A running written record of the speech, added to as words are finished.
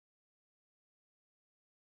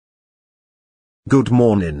Good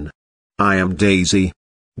morning. I am Daisy.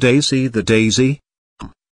 Daisy the Daisy?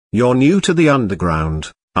 You're new to the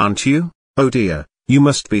underground, aren't you? Oh dear, you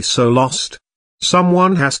must be so lost.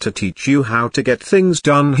 Someone has to teach you how to get things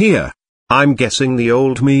done here. I'm guessing the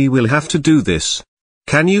old me will have to do this.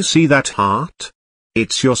 Can you see that heart?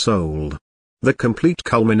 It's your soul. The complete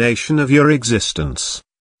culmination of your existence.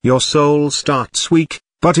 Your soul starts weak,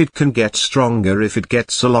 but it can get stronger if it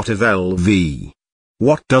gets a lot of LV.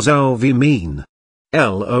 What does LV mean?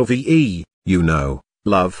 LOVE, you know,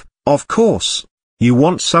 love, of course. You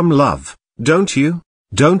want some love, don't you?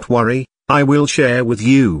 Don't worry, I will share with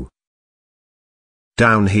you.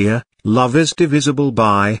 Down here, love is divisible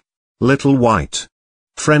by little white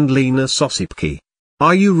friendliness osipki.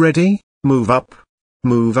 Are you ready? Move up.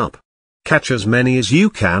 Move up. Catch as many as you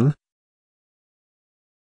can.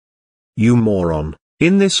 You moron,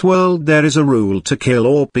 in this world there is a rule to kill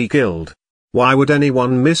or be killed. Why would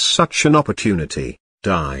anyone miss such an opportunity?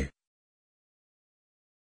 Die.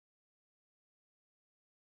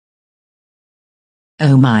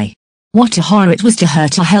 Oh my. What a horror it was to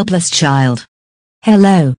hurt a helpless child.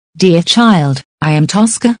 Hello, dear child, I am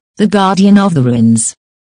Tosca, the guardian of the ruins.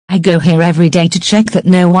 I go here every day to check that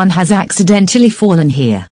no one has accidentally fallen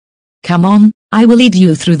here. Come on, I will lead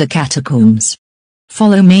you through the catacombs.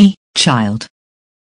 Follow me, child.